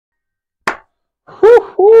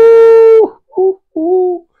Hoo-hoo!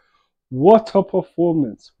 What a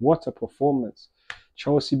performance! What a performance!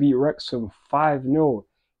 Chelsea beat Wrexham 5-0.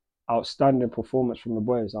 Outstanding performance from the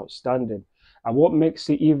boys. Outstanding. And what makes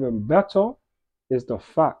it even better is the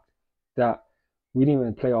fact that we didn't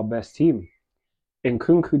even play our best team.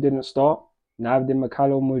 Nkunku didn't start. Neither did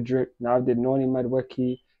Mikhailo Mudryk. Neither did Noni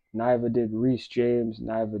Madueke. Neither did Reece James.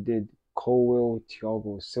 Neither did Colwill,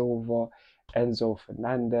 Thiago Silva, Enzo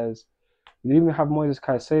Fernandez. We didn't even have Moises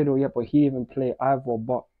Caicedo yet, but he even played either.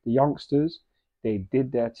 But the youngsters, they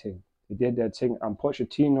did their thing. They did their thing. And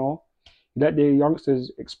Pochettino let the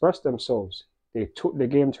youngsters express themselves. They took the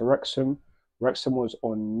game to Wrexham. Wrexham was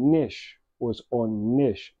on niche,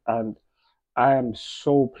 and I am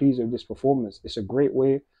so pleased with this performance. It's a great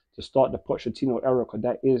way to start the Pochettino era because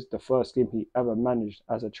that is the first game he ever managed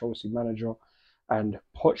as a Chelsea manager. And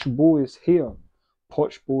Poch Ball is here.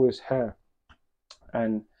 Poch Ball is here.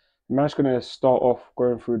 And I'm just going to start off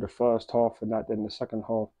going through the first half and that, then the second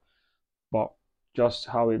half. But just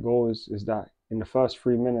how it goes is that in the first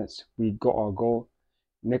 3 minutes, we got our goal.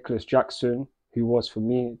 Nicholas Jackson, who was for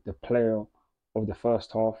me the player of the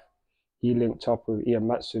first half, he linked up with Ian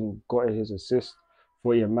Maatsen, got his assist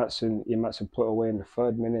for Ian Maatsen. Ian Maatsen put away in the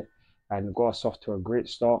 3rd minute and got us off to a great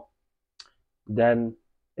start. Then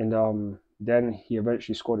then he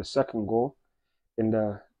eventually scored a second goal in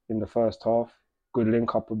the first half. Good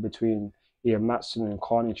link up between Ian Maatsen and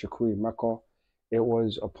Carney Chukwu Mecca. It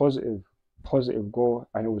was a positive goal,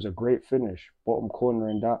 and it was a great finish. Bottom corner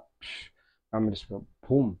in that, I'm just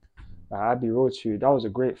boom. I'll be real to you. That was a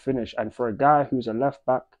great finish, and for a guy who's a left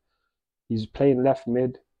back, he's playing left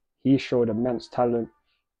mid. He showed immense talent,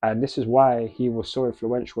 and this is why he was so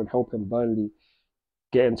influential in helping Burnley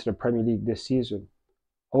get into the Premier League this season.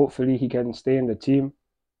 Hopefully, he can stay in the team,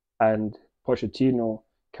 and Pochettino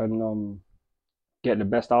can get the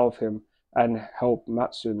best out of him and help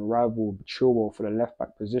Maatsen rival Chilwell for the left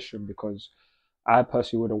back position, because I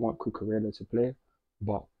personally wouldn't want Cucurella to play,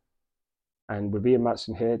 but and with Ian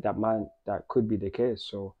Maatsen here, that could be the case.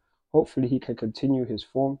 So hopefully he can continue his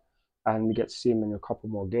form and we get to see him in a couple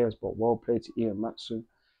more games. But well played to Ian Maatsen.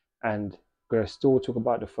 And gonna still talk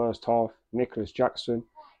about the first half. Nicholas Jackson,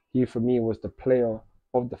 he for me was the player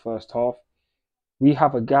of the first half. We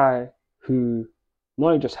have a guy who not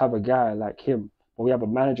only just have a guy like him, but we have a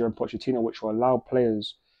manager in Pochettino which will allow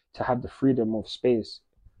players to have the freedom of space.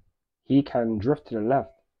 He can drift to the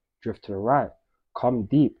left, drift to the right, come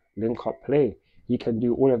deep, link up play. He can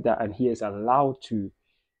do all of that, and he is allowed to.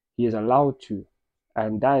 He is allowed to.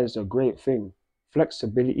 And that is a great thing.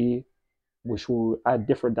 Flexibility, which will add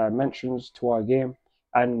different dimensions to our game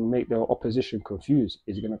and make the opposition confused.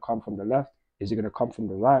 Is he going to come from the left? Is he going to come from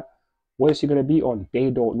the right? What is he going to be on? They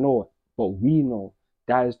don't know, but we know.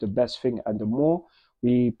 That is the best thing. And the more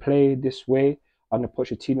we play this way under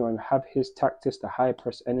Pochettino and have his tactics, the high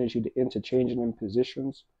press energy, the interchanging in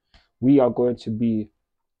positions, we are going to be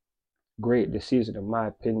great this season, in my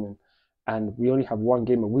opinion. And we only have one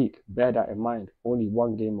game a week. Bear that in mind. Only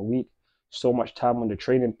one game a week. So much time on the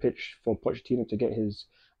training pitch for Pochettino to get his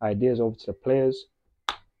ideas over to the players.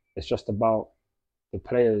 It's just about the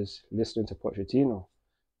players listening to Pochettino.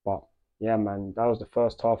 But yeah, man, that was the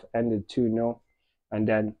first half. Ended 2-0. And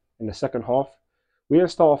then in the second half, we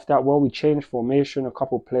didn't start off that well. We changed formation. A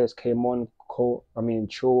couple of players came on.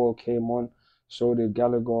 Chilwell came on. So did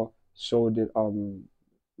Gallagher. So did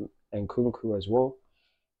Nkunku as well.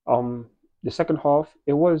 The second half,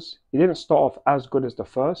 it didn't start off as good as the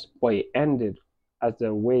first, but it ended as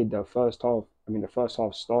the way the first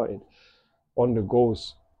half started on the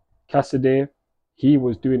goals. Cassidy, he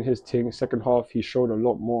was doing his thing. Second half, he showed a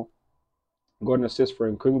lot more. Got an assist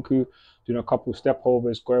for Nkunku, doing a couple step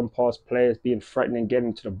overs, going past players, being threatening, getting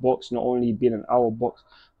into the box, not only being in our box,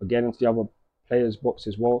 but getting into the other players' box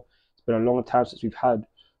as well. It's been a long time since we've had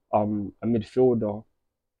a midfielder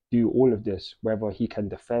do all of this, whether he can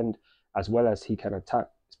defend as well as he can attack.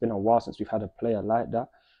 It's been a while since we've had a player like that,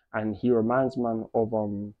 and he reminds man of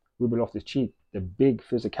Ruben Loftus-Cheek, the big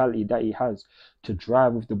physicality that he has to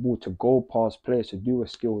drive with the ball, to go past players, to do a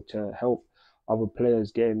skill, to help other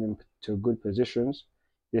players getting into good positions.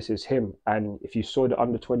 This is him. And if you saw the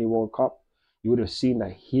Under-20 World Cup, you would have seen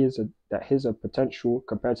that his potential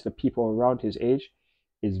compared to the people around his age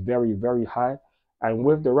is very, very high. And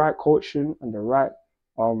with the right coaching and the right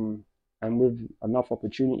and with enough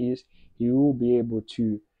opportunities, he will be able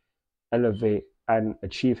to elevate and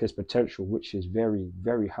achieve his potential, which is very,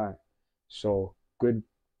 very high. So good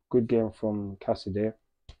game from Cassidy,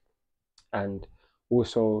 and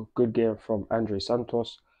also good game from Andre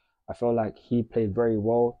Santos. I felt like he played very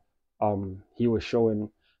well. He was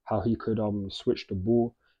showing how he could switch the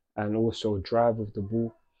ball and also drive with the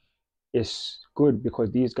ball. It's good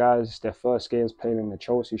because these guys, their first games playing in the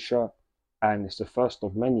Chelsea shirt, and it's the first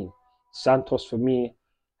of many. Santos, for me,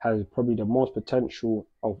 has probably the most potential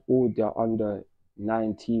of all their under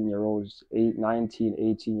 19-year-olds, 19,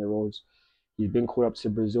 18-year-olds. He's been called up to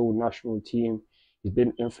Brazil national team. He's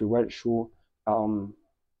been influential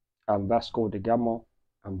Vasco da Gama,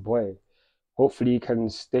 and boy, hopefully he can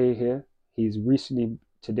stay here. He's recently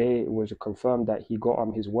today it was confirmed that he got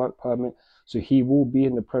his work permit, so he will be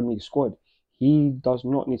in the Premier League squad. He does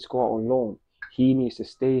not need to go out on loan. He needs to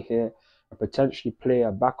stay here and potentially play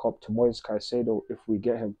a backup to Moise Caicedo if we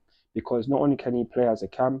get him, because not only can he play as a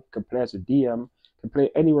cam, he can play as a DM, can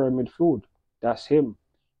play anywhere in midfield. That's him,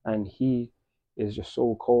 and he is just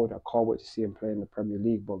so cold. I can't wait to see him play in the Premier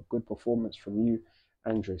League. But good performance from you,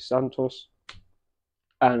 Andre Santos.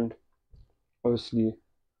 And obviously,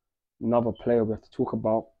 another player we have to talk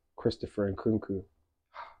about, Christopher Nkunku.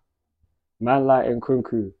 Man like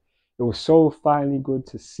Nkunku, it was so finally good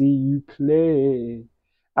to see you play.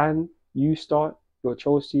 And you start your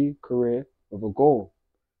Chelsea career with a goal.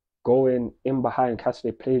 Going in behind,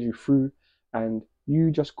 Cassidy plays you through, and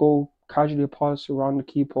you just go casually pass around the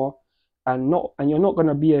keeper, and you're not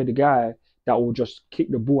gonna be the guy that will just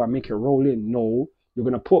kick the ball and make it roll in. No, you're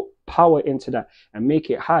gonna put power into that and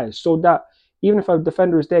make it high, so that even if a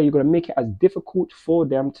defender is there, you're gonna make it as difficult for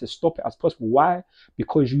them to stop it as possible. Why?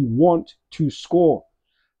 Because you want to score.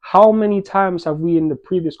 How many times have we in the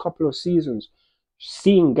previous couple of seasons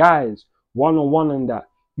seen guys one-on-one and that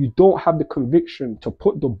you don't have the conviction to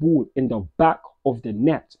put the ball in the back of the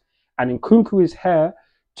net? And Nkunku is here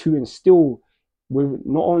to instill, with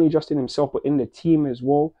not only just in himself but in the team as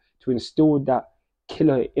well, to instill that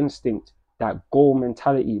killer instinct, that goal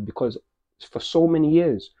mentality, because for so many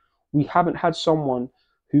years we haven't had someone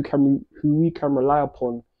who we can rely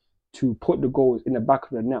upon to put the goals in the back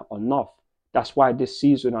of the net enough. That's why this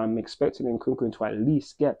season I'm expecting Nkunku to at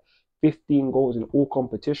least get 15 goals in all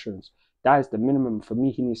competitions. That is the minimum for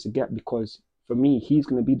me he needs to get, because for me, he's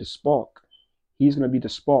going to be the spark. He's going to be the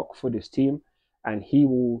spark for this team, and he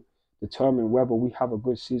will determine whether we have a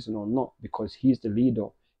good season or not, because he's the leader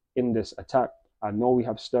in this attack. I know we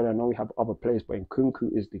have Sterling, I know we have other players, but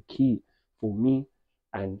Nkunku is the key for me.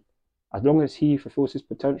 And as long as he fulfills his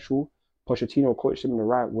potential, Pochettino coached him in the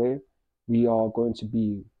right way, we are going to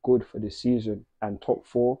be good for this season, and top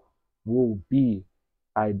 4 will be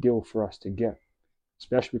ideal for us to get,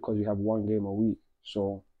 especially because we have one game a week.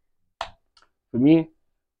 So for me,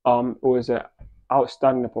 it was an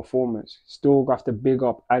outstanding performance. Still have to big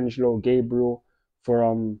up Angelo Gabriel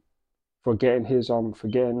for getting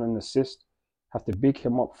an assist. Have to big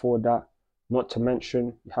him up for that. Not to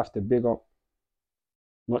mention you have to big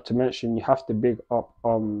up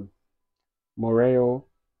Moreo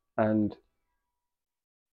and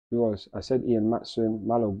who else? I said Ian Maatsen,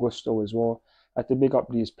 Malo Gusto as well. I have to big up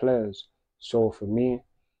these players. So for me,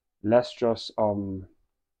 let's just so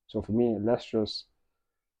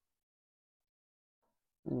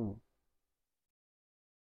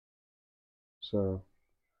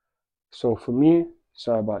for me,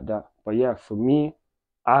 sorry about that. But yeah, for me,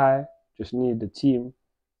 I just need the team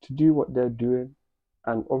to do what they're doing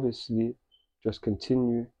and obviously just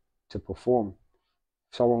continue to perform.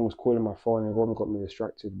 Someone was calling my phone and everyone got me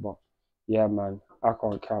distracted, but yeah, man, I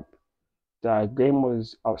can't cap. The game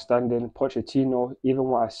was outstanding. Pochettino, even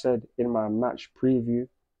what I said in my match preview,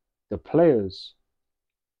 the players,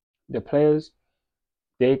 they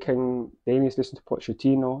need to listen to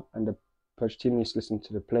Pochettino, and the Pochettino needs to listen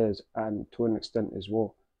to the players, and to an extent as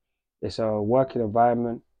well. It's a working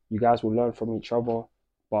environment. You guys will learn from each other,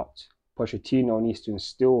 but Pochettino needs to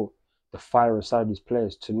instill the fire inside these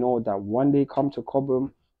players to know that when they come to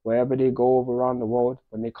Cobham, wherever they go over around the world,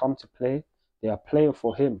 when they come to play, they are playing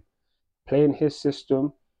for him, playing his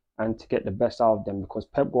system, and to get the best out of them. Because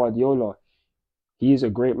Pep Guardiola, he is a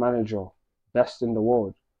great manager, best in the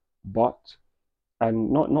world, but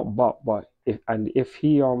if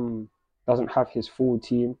he doesn't have his full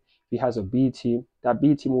team, if he has a B team, that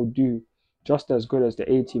B team will do just as good as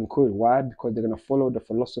the A team could. Why? Because they're going to follow the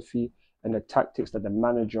philosophy and the tactics that the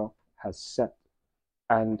manager has set.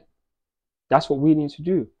 And that's what we need to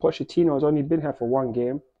do. Pochettino has only been here for one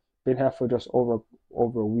game, been here for just over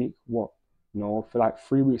a week. For like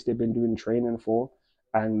 3 weeks they've been doing training for.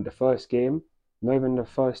 And the first game, not even the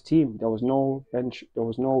first team. There was no Ben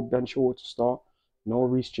Chilwell to start. No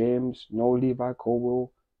Reece James, no Levi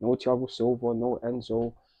Colwill, no Thiago Silva, no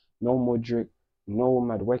Enzo, no Modric, no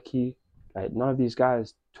Madueke. Like, none of these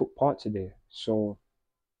guys took part today. So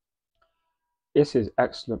this is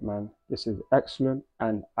excellent, man. This is excellent,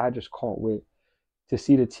 and I just can't wait to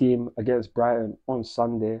see the team against Brighton on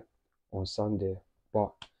Sunday.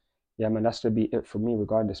 But yeah, man, that's gonna be it for me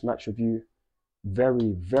regarding this match review.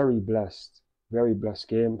 Very, very blessed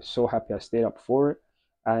game. So happy I stayed up for it.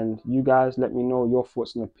 And you guys, let me know your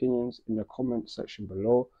thoughts and opinions in the comment section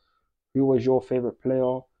below. Who was your favorite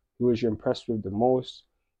player? Who was you impressed with the most?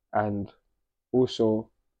 And also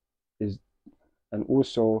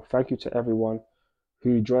thank you to everyone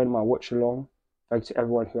who joined my watch along. Thank you to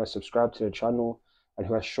everyone who has subscribed to the channel and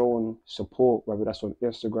who has shown support, whether that's on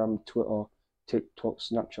Instagram, Twitter, TikTok,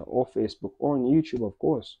 Snapchat, or Facebook, or on YouTube, of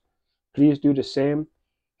course. Please do the same.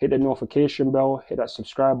 Hit the notification bell, hit that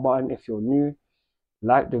subscribe button if you're new,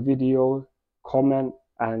 like the video, comment,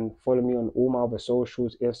 and follow me on all my other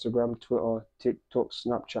socials, Instagram, Twitter, TikTok,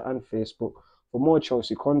 Snapchat, and Facebook for more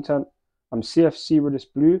Chelsea content. I'm CFC with this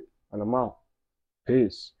blue, and I'm out.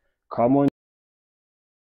 Peace. Come on.